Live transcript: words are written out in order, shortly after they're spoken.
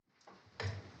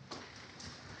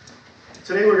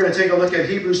Today we're going to take a look at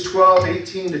Hebrews 12,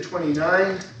 18 to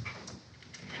 29.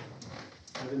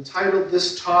 I've entitled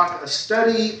this talk, A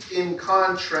Study in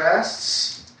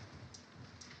Contrasts,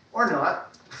 or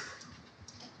not.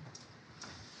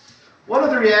 One of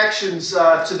the reactions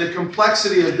to the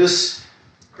complexity of this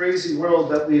crazy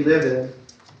world that we live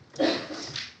in,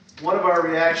 one of our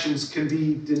reactions can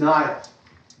be denial.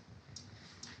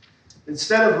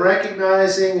 Instead of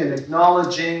recognizing and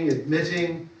acknowledging,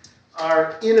 admitting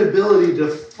our inability to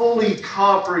fully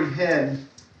comprehend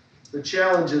the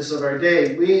challenges of our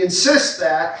day, we insist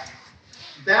that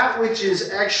that which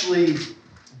is actually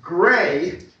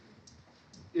gray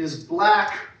is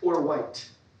black or white.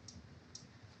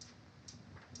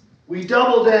 We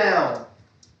double down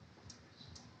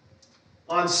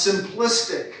on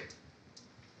simplistic,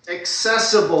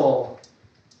 accessible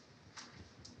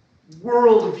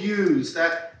worldviews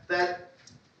that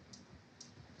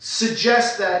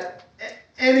suggest that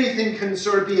anything can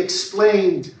sort of be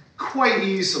explained quite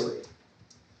easily.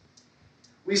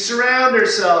 We surround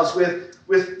ourselves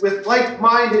with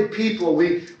like-minded people.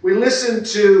 We listen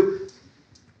to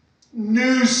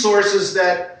news sources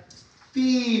that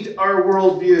feed our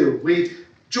worldview. We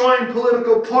join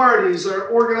political parties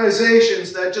or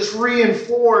organizations that just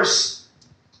reinforce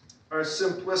our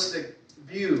simplistic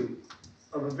view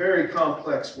of a very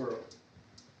complex world.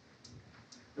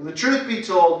 And the truth be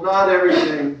told, not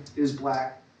everything is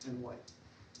black and white.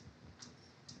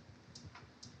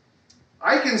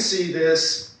 I can see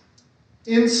this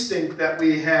instinct that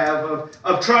we have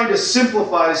of trying to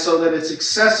simplify so that it's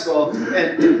accessible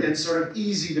and sort of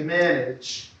easy to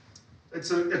manage.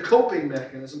 It's a coping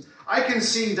mechanism. I can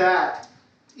see that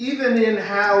even in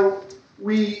how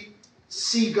we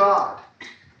see God.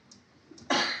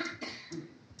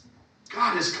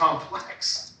 God is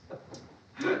complex.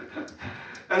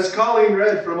 As Colleen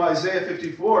read from Isaiah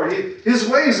 54, his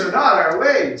ways are not our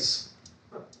ways.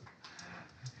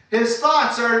 His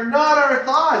thoughts are not our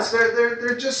thoughts.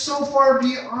 They're just so far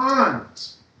beyond.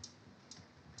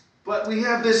 But we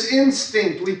have this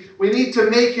instinct. We need to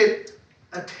make it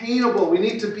attainable. We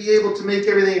need to be able to make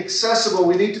everything accessible.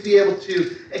 We need to be able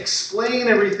to explain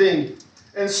everything.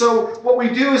 And so what we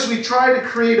do is we try to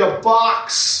create a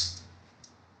box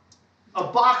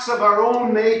of our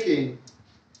own making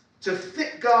to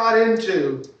fit God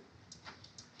into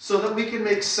so that we can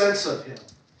make sense of Him.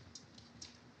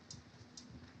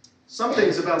 Some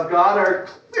things about God are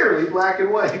clearly black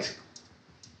and white.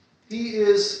 He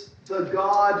is the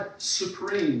God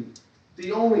supreme,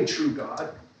 the only true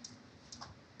God.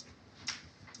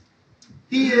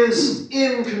 He is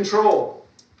in control.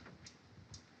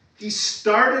 He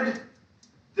started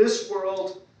this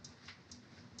world.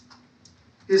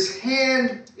 His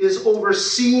hand is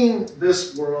overseeing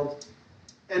this world.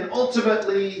 And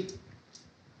ultimately,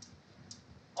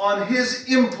 on His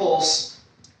impulse,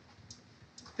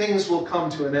 things will come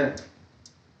to an end.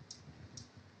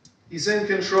 He's in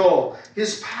control.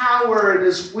 His power and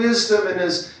His wisdom and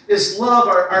His love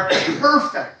are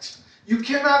perfect. You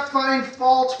cannot find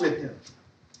fault with Him.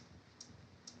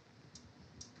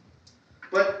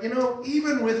 But,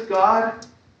 even with God,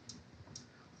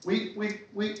 we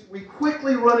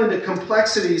quickly run into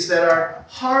complexities that are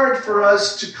hard for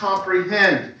us to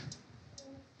comprehend.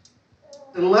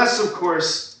 Unless, of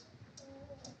course,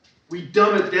 we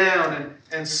dumb it down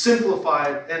and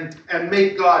simplify it and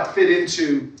make God fit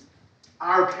into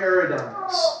our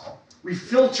paradigms. We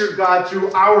filter God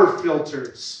through our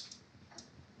filters.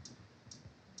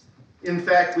 In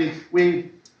fact, we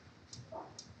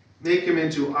make Him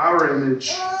into our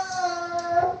image.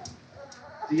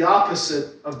 The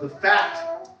opposite of the fact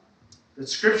that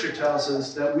Scripture tells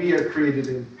us that we are created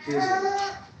in His image.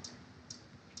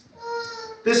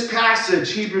 This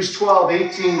passage, Hebrews 12,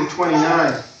 18 to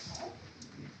 29,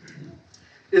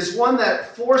 is one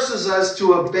that forces us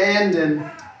to abandon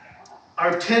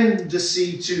our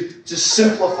tendency to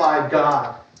simplify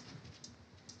God.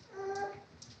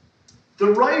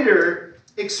 The writer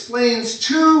explains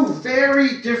two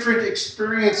very different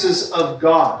experiences of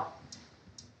God.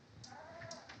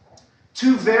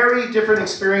 Two very different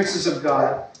experiences of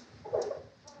God.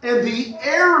 And the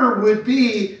error would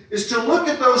be is to look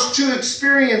at those two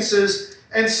experiences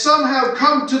and somehow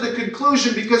come to the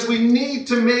conclusion, because we need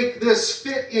to make this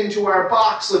fit into our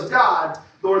box of God,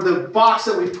 or the box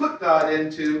that we put God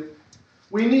into,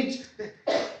 the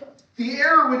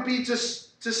error would be to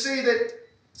say that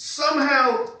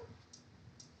somehow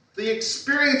the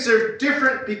experiences are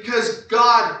different because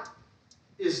God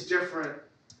is different.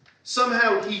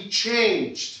 Somehow He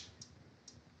changed.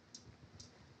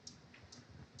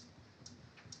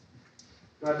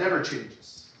 God never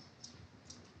changes.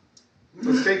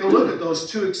 Let's take a look at those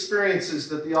two experiences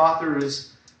that the author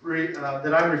is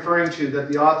that I'm referring to,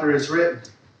 that the author has written.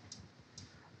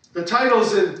 The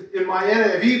titles in my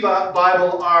NIV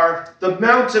Bible are The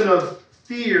Mountain of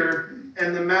Fear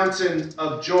and The Mountain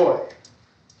of Joy.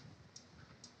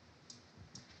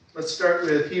 Let's start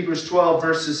with Hebrews 12,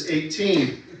 verses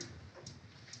 18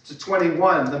 to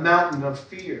 21, the mountain of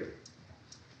fear.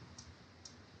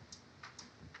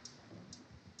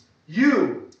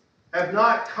 You have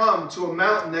not come to a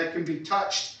mountain that can be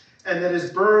touched and that is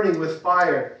burning with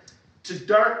fire, to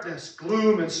darkness,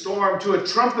 gloom, and storm, to a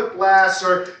trumpet blast,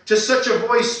 or to such a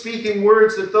voice speaking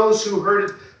words that those who heard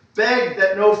it begged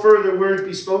that no further word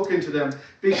be spoken to them,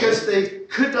 because they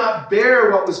could not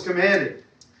bear what was commanded.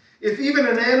 If even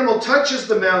an animal touches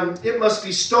the mountain, it must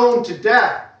be stoned to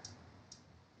death.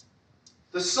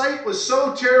 The sight was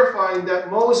so terrifying that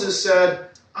Moses said,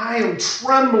 I am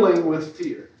trembling with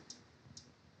fear.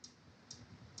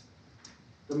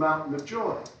 The mountain of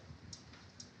joy.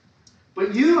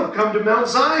 But you have come to Mount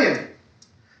Zion,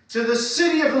 to the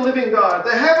city of the living God,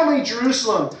 the heavenly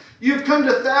Jerusalem. You have come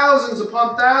to thousands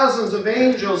upon thousands of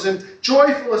angels in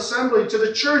joyful assembly, to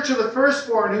the church of the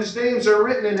firstborn whose names are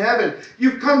written in heaven.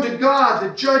 You've come to God,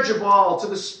 the judge of all, to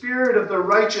the Spirit of the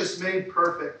righteous made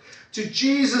perfect, to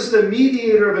Jesus, the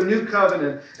mediator of a new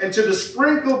covenant, and to the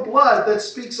sprinkled blood that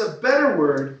speaks a better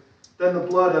word than the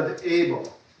blood of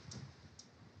Abel.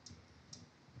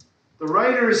 The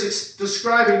writer is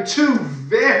describing two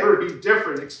very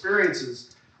different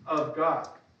experiences of God.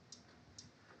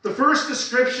 The first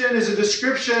description is a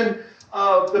description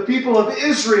of the people of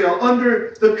Israel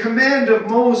under the command of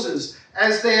Moses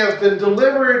as they have been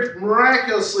delivered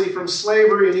miraculously from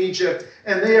slavery in Egypt,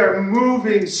 and they are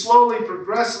moving slowly,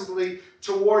 progressively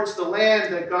towards the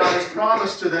land that God has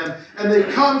promised to them. And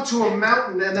they come to a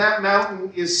mountain, and that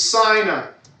mountain is Sinai.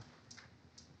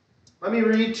 Let me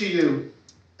read to you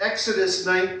Exodus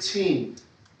 19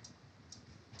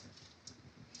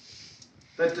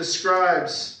 that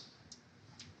describes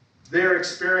their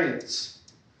experience.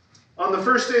 On the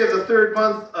first day of the third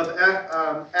month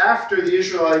after the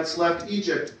Israelites left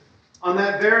Egypt, on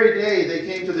that very day they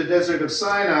came to the desert of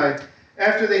Sinai.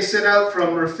 After they set out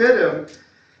from Rephidim,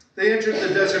 they entered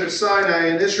the desert of Sinai,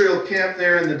 and Israel camped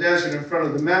there in the desert in front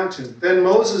of the mountain. Then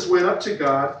Moses went up to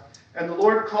God, and the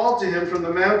Lord called to him from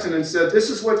the mountain and said, This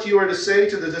is what you are to say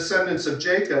to the descendants of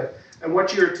Jacob, and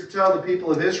what you are to tell the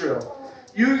people of Israel.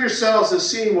 You yourselves have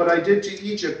seen what I did to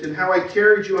Egypt, and how I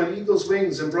carried you on eagle's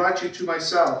wings and brought you to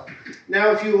myself.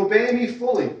 Now if you obey me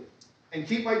fully and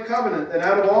keep my covenant, then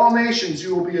out of all nations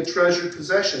you will be a treasured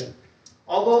possession.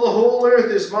 Although the whole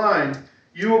earth is mine,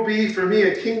 you will be for me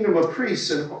a kingdom of priests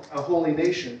and a holy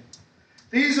nation.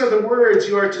 These are the words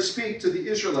you are to speak to the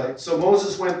Israelites. So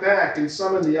Moses went back and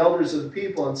summoned the elders of the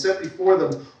people and set before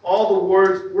them all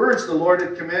the words the Lord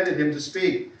had commanded him to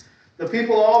speak. The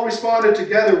people all responded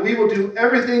together, We will do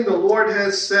everything the Lord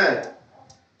has said.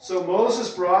 So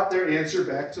Moses brought their answer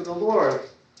back to the Lord.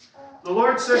 The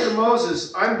Lord said to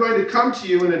Moses, I'm going to come to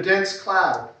you in a dense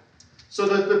cloud, so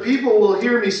that the people will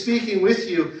hear me speaking with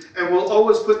you and will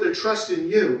always put their trust in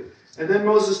you. And then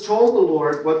Moses told the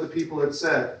Lord what the people had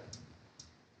said.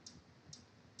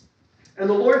 And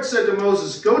the Lord said to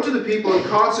Moses, Go to the people and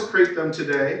consecrate them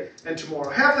today and tomorrow.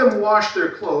 Have them wash their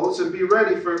clothes and be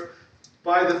ready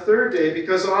by the third day,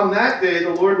 because on that day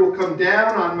the Lord will come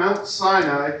down on Mount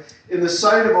Sinai in the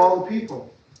sight of all the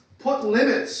people. Put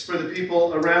limits for the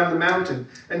people around the mountain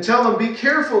and tell them, Be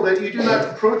careful that you do not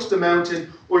approach the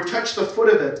mountain or touch the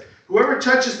foot of it. Whoever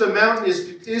touches the mountain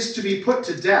is to be put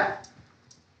to death.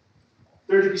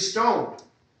 They're to be stoned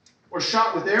or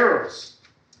shot with arrows.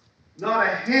 Not a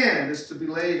hand is to be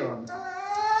laid on them.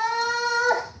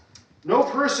 No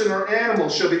person or animal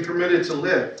shall be permitted to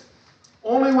live.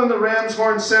 Only when the ram's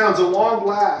horn sounds a long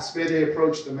blast may they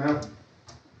approach the mountain.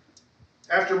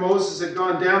 After Moses had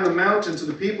gone down the mountain to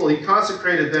the people, he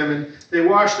consecrated them, and they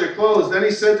washed their clothes. Then he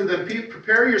said to them,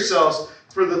 Prepare yourselves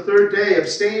for the third day.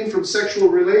 Abstain from sexual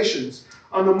relations.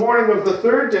 On the morning of the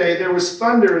third day there was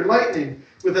thunder and lightning,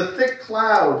 with a thick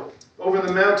cloud over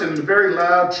the mountain and a very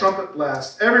loud trumpet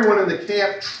blast. Everyone in the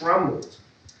camp trembled.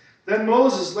 Then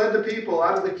Moses led the people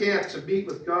out of the camp to meet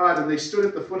with God, and they stood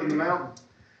at the foot of the mountain.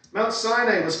 Mount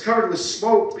Sinai was covered with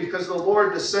smoke because the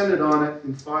Lord descended on it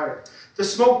in fire. The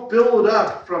smoke billowed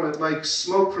up from it like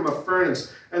smoke from a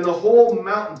furnace, and the whole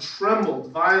mountain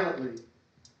trembled violently.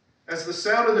 As the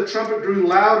sound of the trumpet grew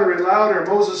louder and louder,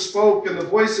 Moses spoke, and the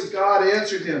voice of God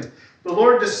answered him. The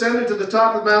Lord descended to the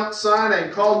top of Mount Sinai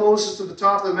and called Moses to the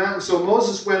top of the mountain. So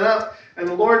Moses went up, and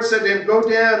the Lord said to him, Go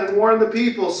down and warn the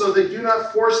people, so they do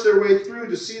not force their way through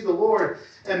to see the Lord,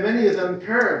 and many of them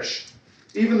perish.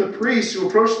 Even the priests who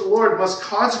approach the Lord must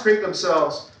consecrate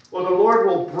themselves, or the Lord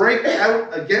will break out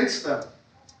against them.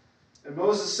 And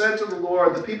Moses said to the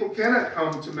Lord, the people cannot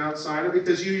come to Mount Sinai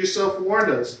because you yourself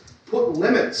warned us. Put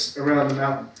limits around the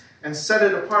mountain and set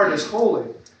it apart as holy.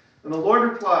 And the Lord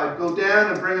replied, go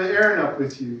down and bring Aaron up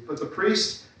with you. But the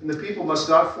priests and the people must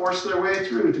not force their way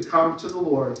through to come to the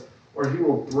Lord, or he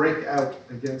will break out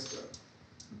against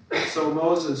them. So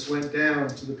Moses went down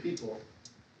to the people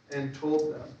and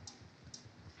told them.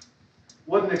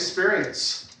 What an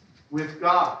experience with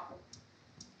God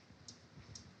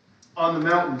on the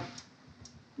mountain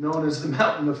known as the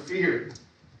Mountain of Fear,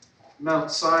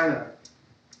 Mount Sinai.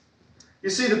 You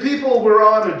see, the people were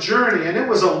on a journey, and it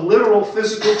was a literal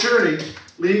physical journey,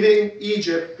 leaving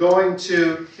Egypt, going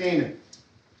to Canaan.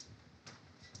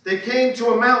 They came to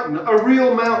a mountain, a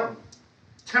real mountain,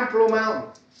 temporal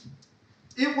mountain.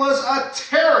 It was a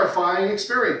terrifying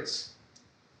experience.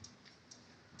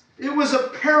 It was a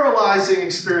paralyzing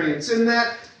experience in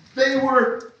that they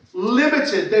were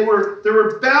limited. There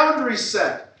were boundaries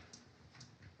set.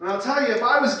 And I'll tell you, if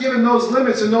I was given those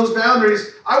limits and those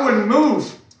boundaries, I wouldn't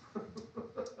move.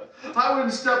 I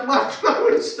wouldn't step left. I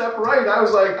wouldn't step right. I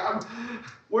was like,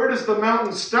 where does the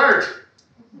mountain start?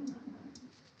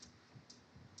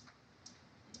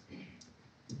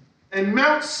 And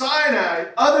Mount Sinai,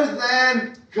 other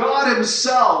than God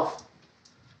himself,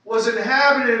 was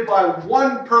inhabited by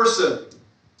one person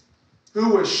who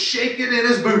was shaking in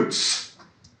his boots.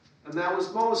 And that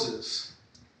was Moses.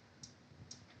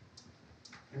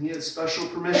 And he had special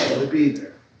permission to be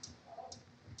there.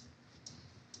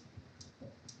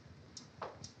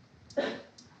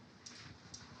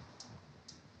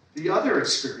 The other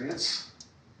experience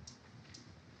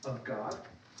of God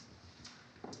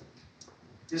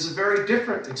is a very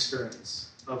different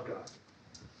experience of God.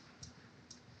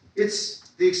 It's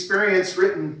the experience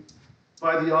written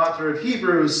by the author of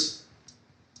Hebrews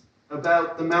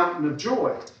about the mountain of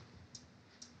joy.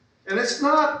 And it's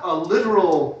not a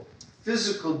literal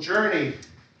physical journey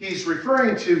he's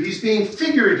referring to. He's being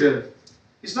figurative.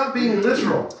 He's not being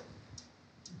literal.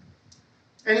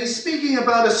 And he's speaking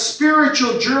about a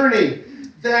spiritual journey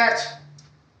that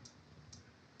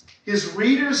his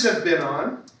readers have been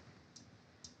on,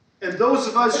 and those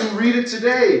of us who read it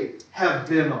today have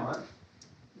been on.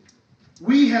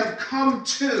 We have come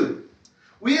to.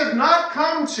 We have not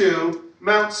come to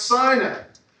Mount Sinai.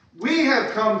 We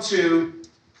have come to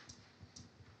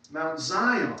Mount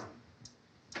Zion.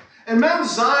 And Mount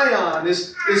Zion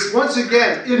is once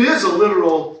again, it is a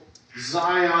literal,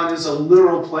 Zion is a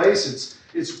literal place.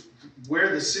 It's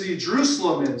where the city of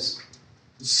Jerusalem is,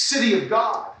 the city of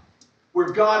God, where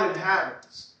God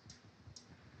inhabits,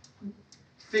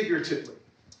 figuratively.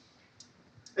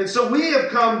 And so we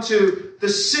have come to the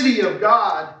city of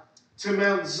God, to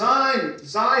Mount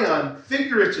Zion,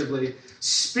 figuratively,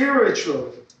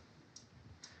 spiritually.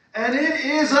 And it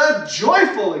is a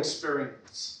joyful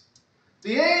experience.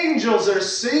 The angels are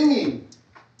singing.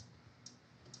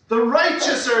 The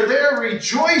righteous are there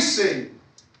rejoicing.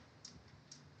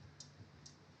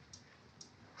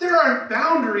 There aren't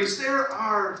boundaries. There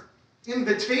are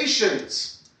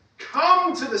invitations.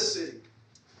 Come to the city.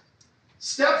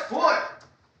 Step foot.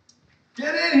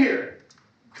 Get in here.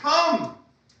 Come.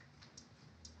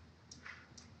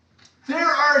 There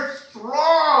are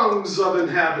throngs of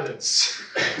inhabitants.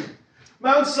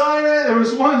 Mount Sinai, there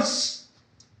was one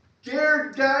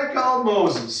scared guy called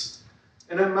Moses.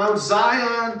 And in Mount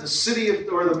Zion, the city of,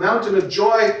 or the mountain of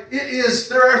joy,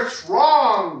 there are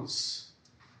throngs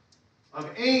of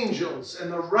angels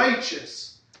and the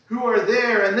righteous who are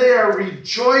there, and they are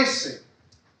rejoicing.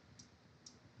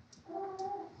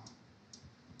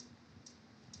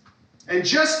 And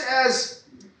just as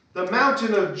the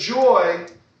mountain of joy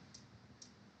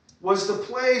was the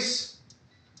place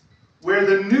where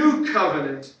the new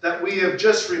covenant that we have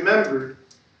just remembered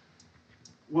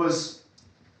was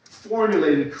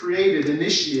formulated, created,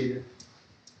 initiated,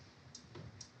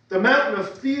 the mountain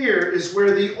of fear is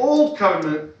where the old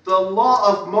covenant, the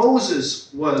law of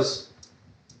Moses, was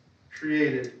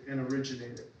created and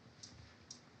originated.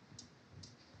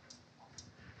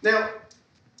 Now,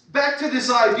 back to this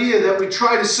idea that we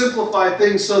try to simplify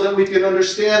things so that we can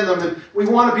understand them, and we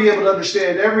want to be able to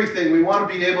understand everything. We want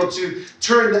to be able to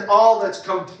turn all that's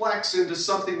complex into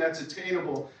something that's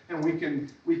attainable and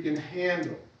we can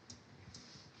handle.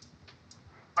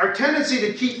 Our tendency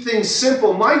to keep things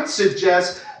simple might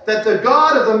suggest that the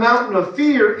God of the mountain of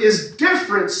fear is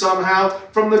different somehow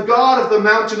from the God of the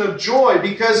mountain of joy,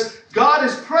 because God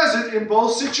is present in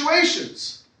both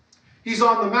situations. He's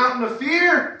on the mountain of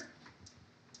fear,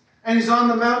 and he's on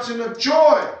the mountain of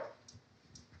joy.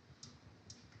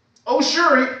 Oh,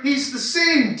 sure, he's the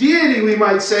same deity, we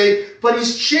might say, but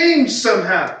he's changed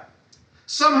somehow.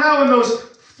 Somehow in those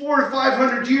 400 to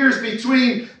 500 years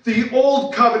between the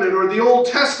Old Covenant or the Old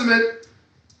Testament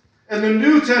and the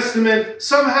New Testament,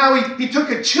 somehow he took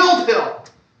a chill pill.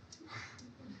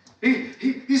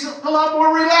 He's a lot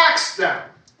more relaxed now.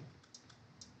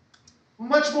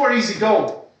 Much more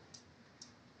easygoing.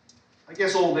 I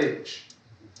guess old age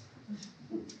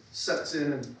sets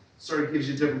in and sort of gives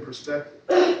you a different perspective.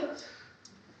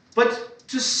 But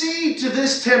to see to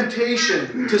this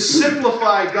temptation to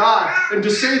simplify God and to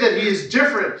say that he is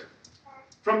different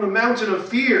from the mountain of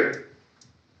fear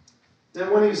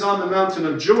than when he's on the mountain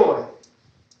of joy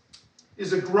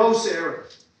is a gross error.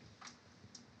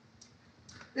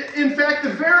 In fact,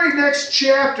 the very next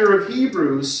chapter of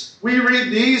Hebrews, we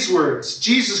read these words,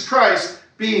 Jesus Christ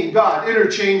being God,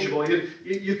 interchangeable.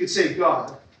 You could say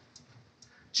God.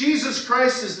 Jesus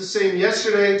Christ is the same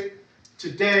yesterday,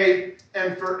 today,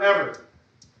 and forever.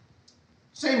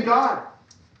 Same God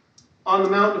on the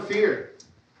mountain of fear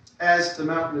as the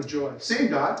mountain of joy. Same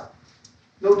God,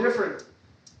 no different.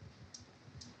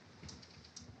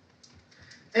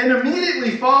 And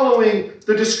immediately following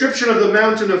the description of the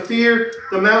mountain of fear,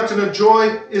 the mountain of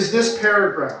joy, is this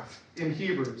paragraph in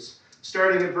Hebrews,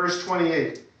 starting at verse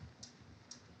 28.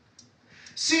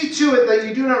 See to it that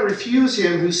you do not refuse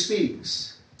him who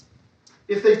speaks.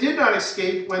 If they did not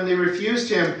escape when they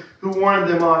refused him who warned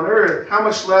them on earth, how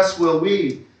much less will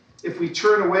we if we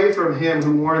turn away from him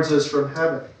who warns us from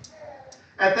heaven?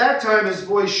 At that time his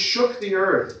voice shook the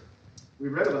earth. We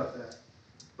read about that.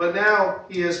 But now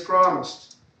he has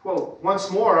promised, quote,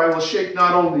 once more I will shake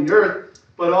not only the earth,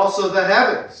 but also the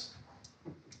heavens.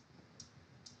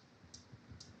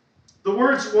 The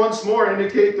words once more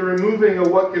indicate the removing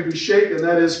of what can be shaken,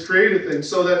 that is, created things,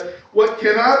 so that what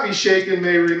cannot be shaken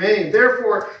may remain.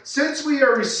 Therefore, since we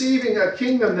are receiving a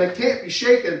kingdom that can't be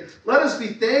shaken, let us be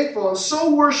thankful and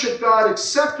so worship God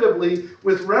acceptably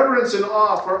with reverence and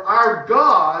awe, for our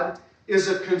God is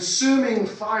a consuming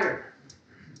fire.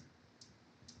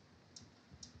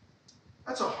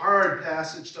 That's a hard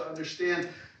passage to understand.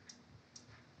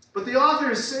 But the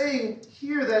author is saying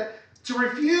here that to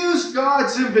refuse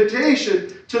God's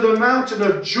invitation to the mountain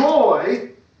of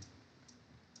joy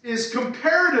is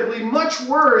comparatively much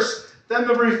worse than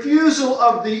the refusal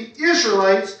of the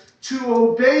Israelites to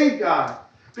obey God.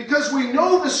 Because we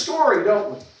know the story,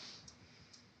 don't we?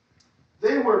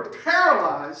 They were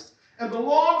paralyzed, and the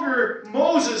longer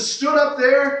Moses stood up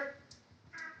there,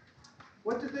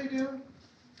 what did they do?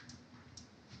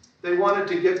 They wanted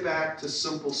to get back to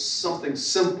something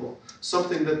simple,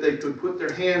 something that they could put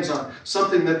their hands on,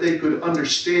 something that they could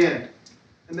understand.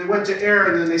 And they went to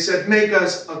Aaron and they said, make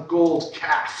us a gold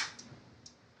calf.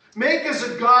 Make us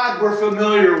a God we're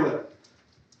familiar with,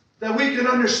 that we can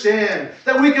understand,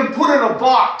 that we can put in a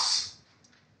box.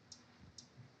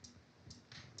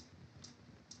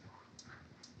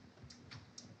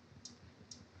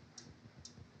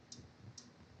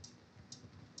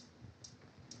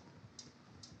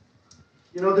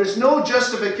 You know, there's no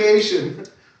justification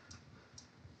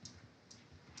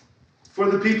for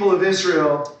the people of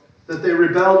Israel that they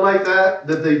rebelled like that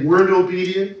they weren't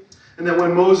obedient, and that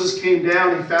when Moses came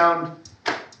down, he found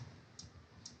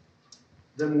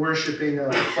them worshiping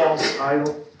a false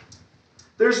idol.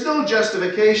 There's no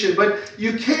justification, but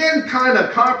you can kind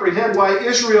of comprehend why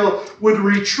Israel would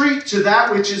retreat to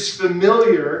that which is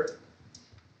familiar,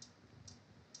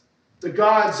 the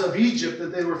gods of Egypt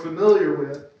that they were familiar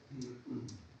with.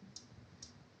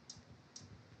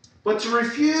 But to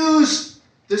refuse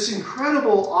this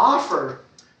incredible offer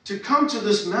to come to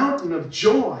this mountain of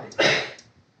joy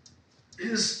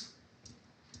is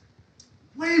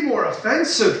way more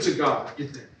offensive to God, you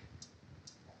think.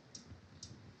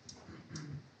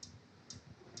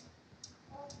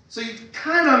 So you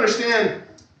kind of understand,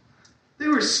 they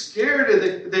were scared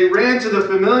and they ran to the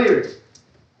familiar.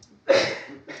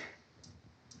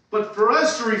 But for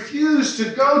us to refuse to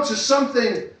go to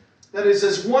something that is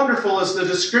as wonderful as the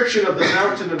description of the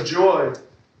mountain of joy.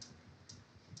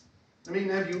 I mean,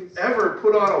 have you ever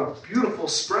put on a beautiful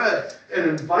spread and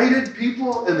invited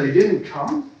people and they didn't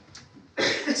come?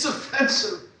 It's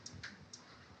offensive.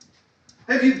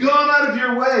 Have you gone out of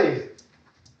your way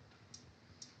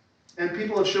and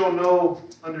people have shown no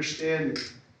understanding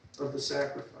of the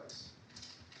sacrifice?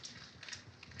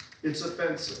 It's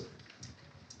offensive.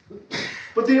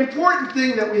 But the important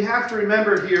thing that we have to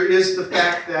remember here is the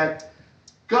fact that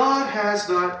God has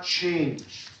not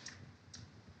changed.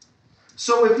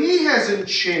 So if he hasn't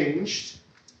changed,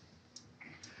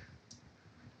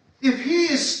 if he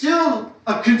is still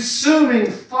a consuming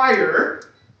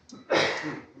fire,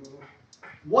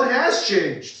 what has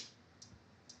changed?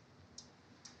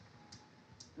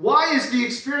 Why is the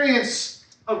experience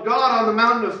of God on the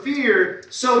mountain of fear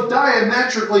so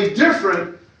diametrically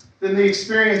different than the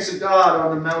experience of God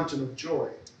on the mountain of joy?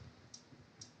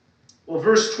 Well,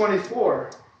 verse 24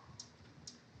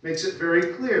 makes it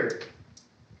very clear.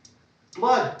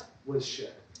 Blood was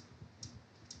shed.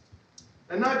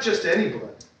 And not just any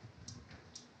blood.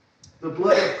 The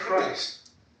blood of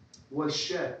Christ was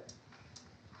shed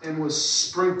and was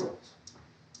sprinkled.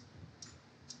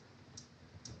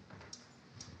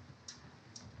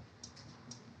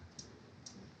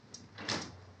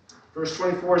 Verse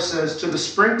 24 says, to the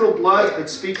sprinkled blood that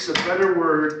speaks a better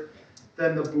word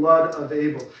than the blood of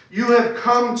Abel. You have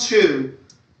come to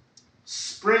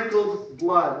sprinkled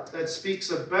blood that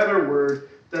speaks a better word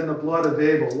than the blood of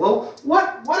Abel. Well,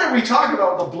 what are we talking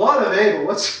about? The blood of Abel.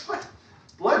 What?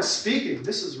 Blood speaking.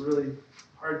 This is really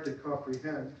hard to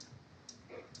comprehend.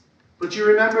 But you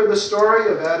remember the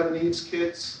story of Adam and Eve's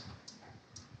kids?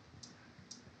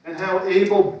 And how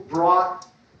Abel brought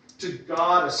to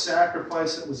God a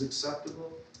sacrifice that was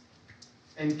acceptable.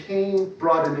 And Cain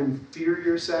brought an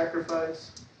inferior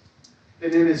sacrifice.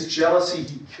 And in his jealousy,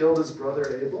 he killed his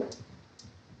brother Abel.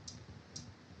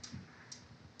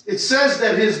 It says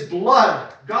that his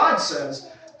blood, God says,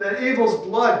 that Abel's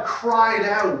blood cried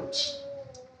out.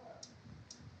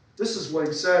 This is what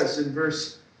he says in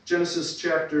Genesis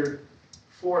chapter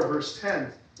 4, verse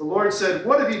 10. The Lord said,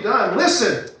 what have you done?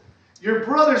 Listen, your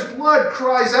brother's blood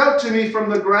cries out to me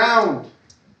from the ground.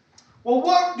 Well,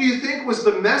 what do you think was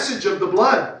the message of the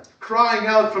blood crying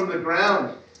out from the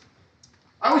ground?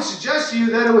 I would suggest to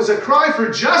you that it was a cry for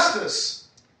justice,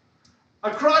 a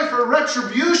cry for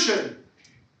retribution.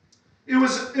 It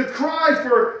was a cry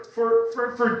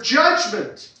for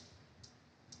judgment.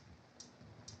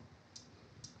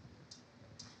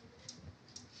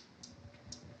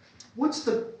 What's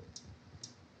the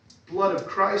blood of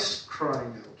Christ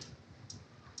crying out?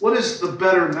 What is the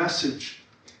better message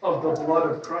of the blood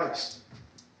of Christ?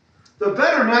 The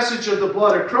better message of the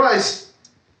blood of Christ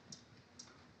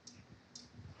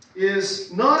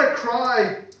is not a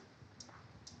cry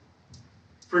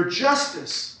for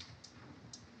justice,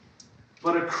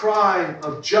 but a cry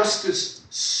of justice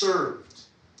served.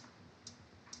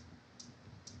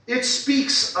 It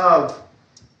speaks of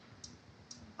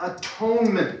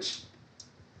atonement.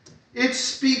 It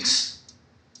speaks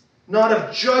not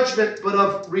of judgment, but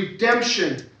of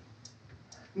redemption.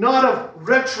 Not of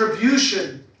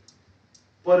retribution,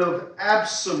 but of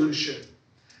absolution.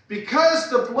 Because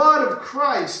the blood of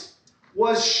Christ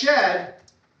was shed,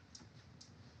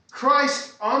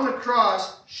 Christ on the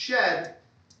cross shed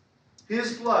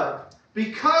his blood.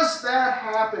 Because that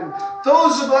happened,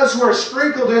 those of us who are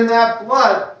sprinkled in that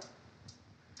blood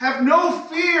have no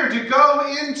fear to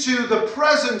go into the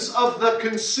presence of the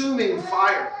consuming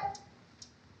fire.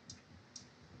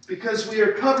 Because we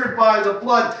are covered by the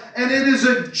blood. And it is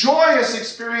a joyous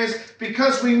experience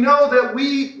because we know that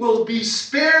we will be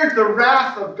spared the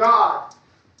wrath of God.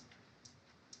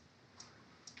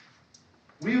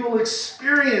 We will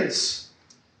experience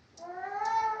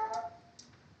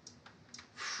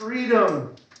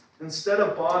freedom instead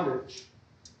of bondage.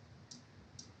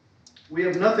 We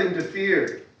have nothing to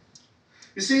fear.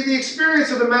 You see, the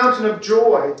experience of the mountain of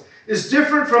joy is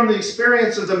different from the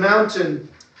experience of the mountain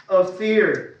of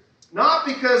fear. Not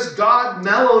because God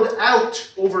mellowed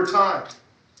out over time,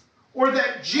 or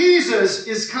that Jesus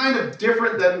is kind of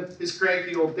different than his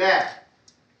cranky old dad.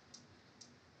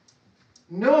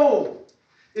 No,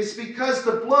 it's because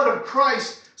the blood of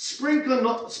Christ sprinkled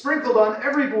on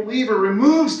every believer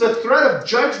removes the threat of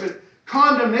judgment,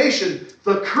 condemnation,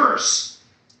 the curse.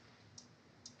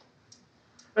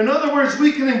 In other words,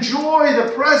 we can enjoy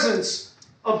the presence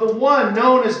of the one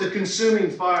known as the consuming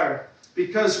fire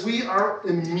because we are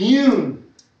immune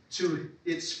to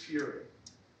its fury.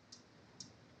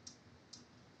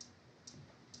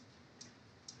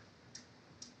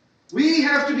 We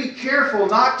have to be careful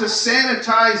not to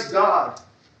sanitize God.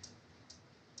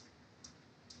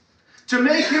 To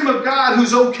make him a God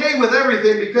who's okay with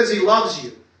everything because he loves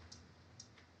you.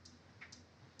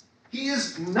 He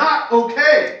is not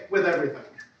okay with everything.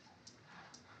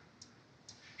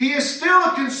 He is still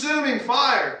a consuming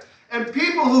fire. And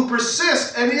people who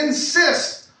persist and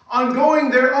insist on going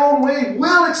their own way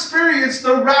will experience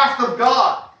the wrath of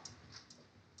God.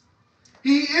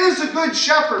 He is a good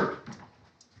shepherd,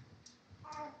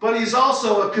 but he's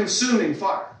also a consuming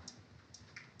fire.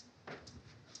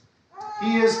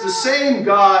 He is the same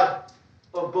God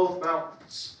of both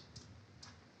mountains.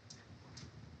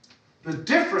 The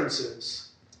difference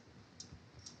is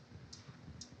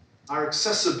our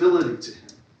accessibility to him.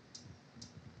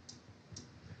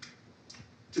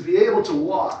 To be able to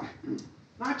walk,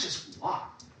 not just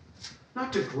walk,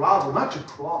 Not to grovel, not to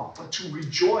crawl, but to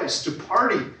rejoice, to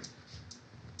party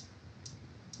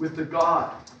with the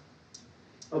God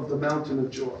of the mountain of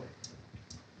joy.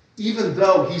 Even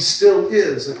though he still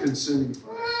is a consuming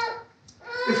fire.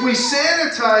 If we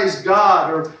sanitize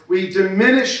God or we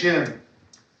diminish him,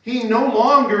 he no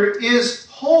longer is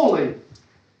holy.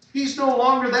 He's no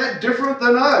longer that different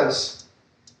than us.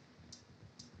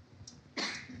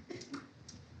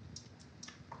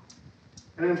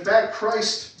 And in fact,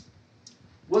 Christ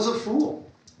was a fool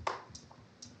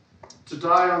to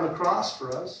die on the cross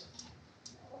for us.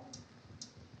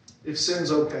 If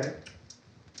sin's okay.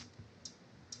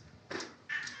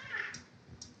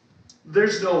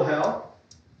 There's no hell.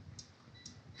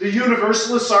 The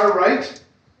universalists are right.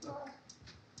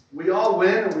 We all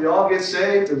win and we all get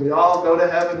saved and we all go to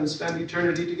heaven and spend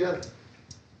eternity together.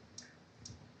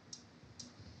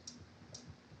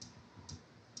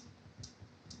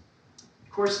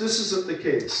 Of course, this isn't the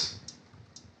case.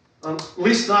 At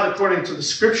least not according to the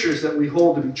scriptures that we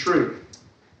hold to be true.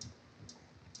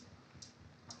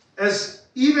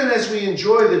 Even as we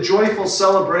enjoy the joyful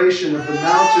celebration of the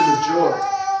mountain of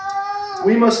joy,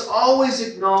 we must always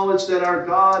acknowledge that our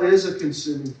God is a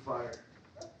consuming fire.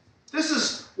 This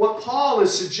is what Paul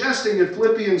is suggesting in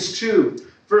Philippians 2,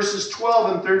 verses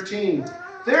 12 and 13.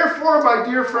 Therefore, my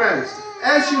dear friends,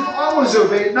 as you've always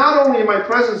obeyed, not only in my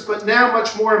presence, but now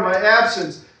much more in my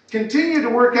absence, continue to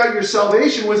work out your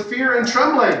salvation with fear and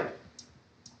trembling.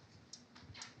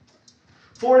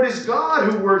 For it is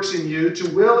God who works in you to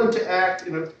will and to act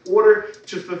in order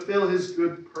to fulfill his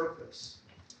good purpose.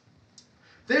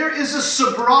 There is a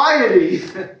sobriety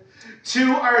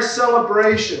to our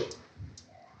celebration.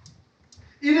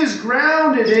 It is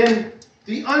grounded in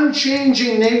the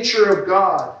unchanging nature of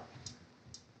God.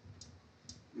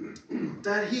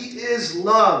 That he is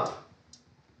love.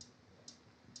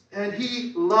 And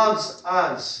he loves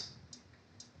us.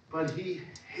 But he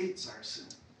hates our sin.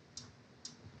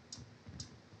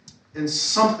 And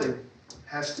something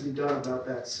has to be done about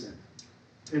that sin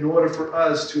in order for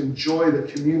us to enjoy the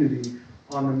community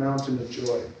on the mountain of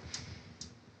joy.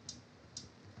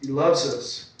 He loves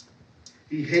us.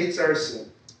 He hates our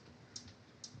sin.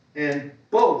 And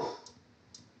both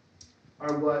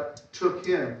are what took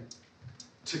him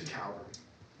to Calvary.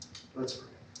 Let's pray.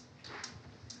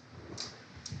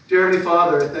 Dear Heavenly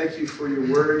Father, I thank you for your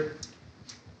word.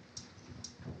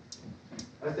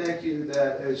 I thank you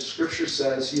that, as Scripture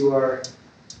says, you are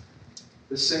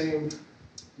the same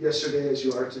yesterday as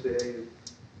you are today, and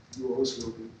you always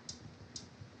will be.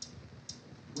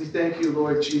 We thank you,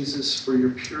 Lord Jesus, for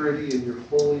your purity and your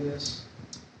holiness.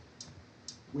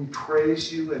 We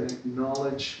praise you and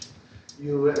acknowledge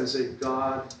you as a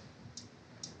God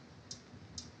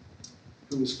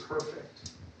who is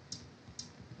perfect.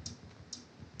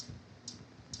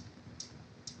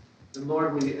 And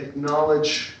Lord, we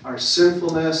acknowledge our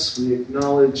sinfulness. We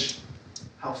acknowledge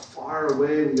how far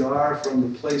away we are from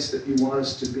the place that you want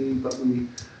us to be. But we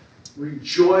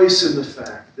rejoice in the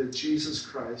fact that, Jesus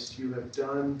Christ, you have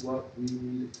done what we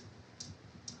needed.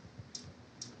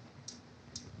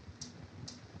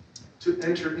 To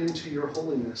enter into your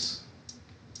holiness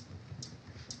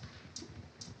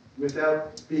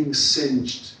without being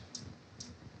singed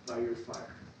by your fire.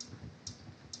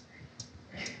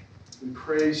 We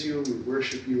praise you, we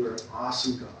worship you, you're an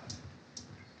awesome God.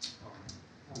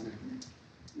 Amen.